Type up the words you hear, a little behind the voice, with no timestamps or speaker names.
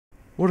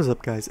What is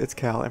up guys, it's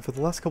Cal, and for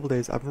the last couple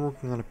days I've been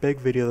working on a big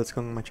video that's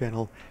going on my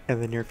channel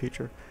in the near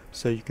future,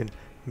 so you can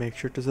make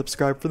sure to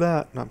subscribe for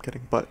that. No, I'm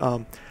kidding, but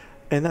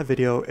in that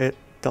video it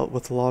dealt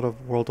with a lot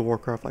of World of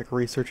Warcraft like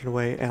research in a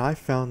way, and I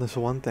found this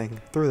one thing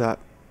through that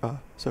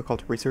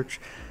so-called research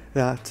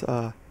that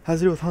has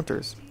to do with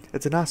hunters.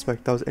 It's an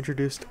aspect that was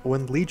introduced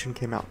when Legion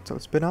came out, so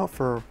it's been out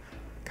for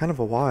kind of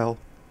a while,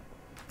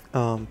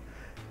 and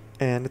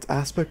it's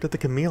aspect of the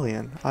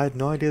Chameleon. I had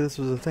no idea this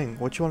was a thing.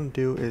 What you want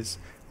to do is,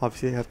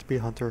 obviously you have to be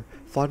a hunter,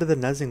 fly to the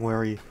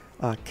Nezingwary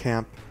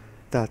camp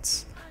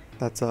that's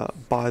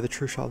by the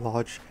True Shot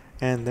Lodge,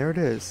 and there it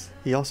is.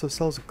 He also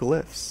sells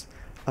glyphs.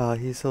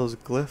 He sells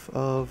glyph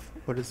of,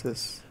 what is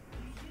this?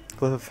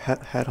 Glyph of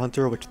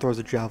Headhunter, which throws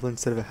a javelin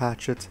instead of a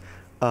hatchet.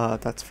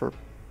 That's for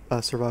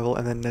survival,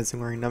 and then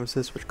Nezingwary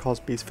Nemesis, which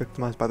calls beasts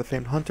victimized by the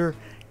famed hunter,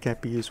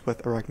 can't be used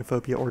with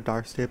arachnophobia or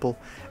dire staple,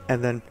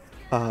 and then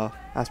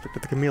aspect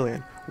of the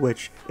Chameleon,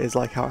 which is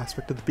like how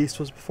aspect of the beast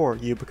was before.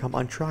 You become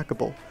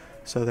untrackable.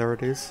 So there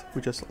it is,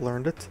 we just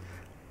learned it.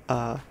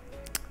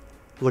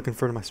 Looking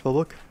for it in my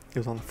spellbook, it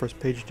was on the first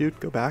page, dude,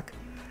 go back.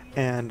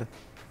 And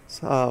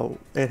so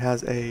it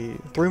has a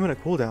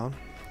 3-minute cooldown,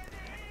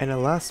 and it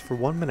lasts for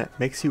 1 minute,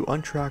 makes you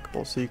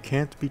untrackable, so you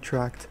can't be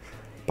tracked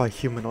by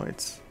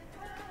humanoids.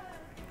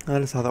 And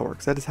that is how that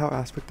works. That is how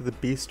aspect of the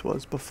beast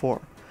was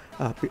before.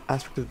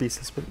 Aspect of the beast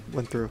has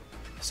went through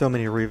so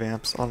many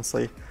revamps,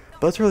 honestly.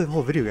 But that's really the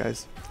whole video,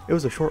 guys. It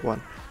was a short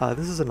one.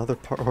 This is another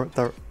part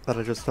that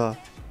I just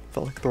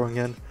felt like throwing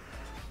in,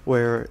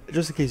 where,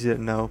 just in case you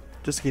didn't know,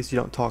 just in case you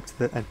don't talk to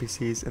the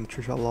NPCs in the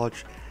True Shot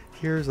Lodge,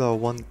 here's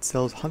one that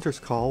sells Hunter's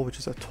Call, which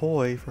is a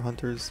toy for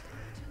hunters,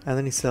 and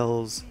then he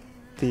sells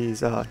these,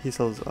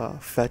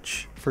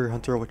 Fetch for your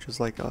hunter, which is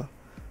like a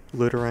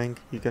looterang,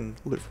 you can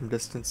loot from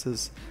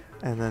distances,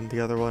 and then the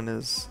other one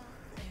is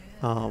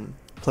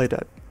Play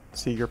Dead,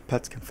 so your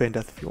pets can feign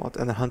death if you want,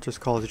 and then Hunter's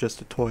Call is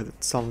just a toy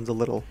that summons a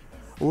little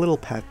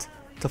pet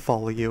to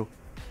follow you.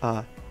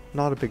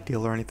 Not a big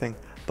deal or anything.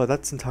 But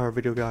that's the entire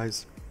video,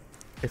 guys.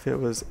 If it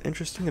was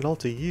interesting at all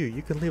to you,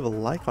 you can leave a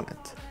like on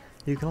it.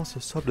 You can also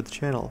sub to the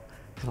channel,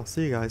 and I'll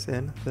see you guys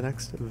in the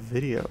next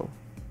video.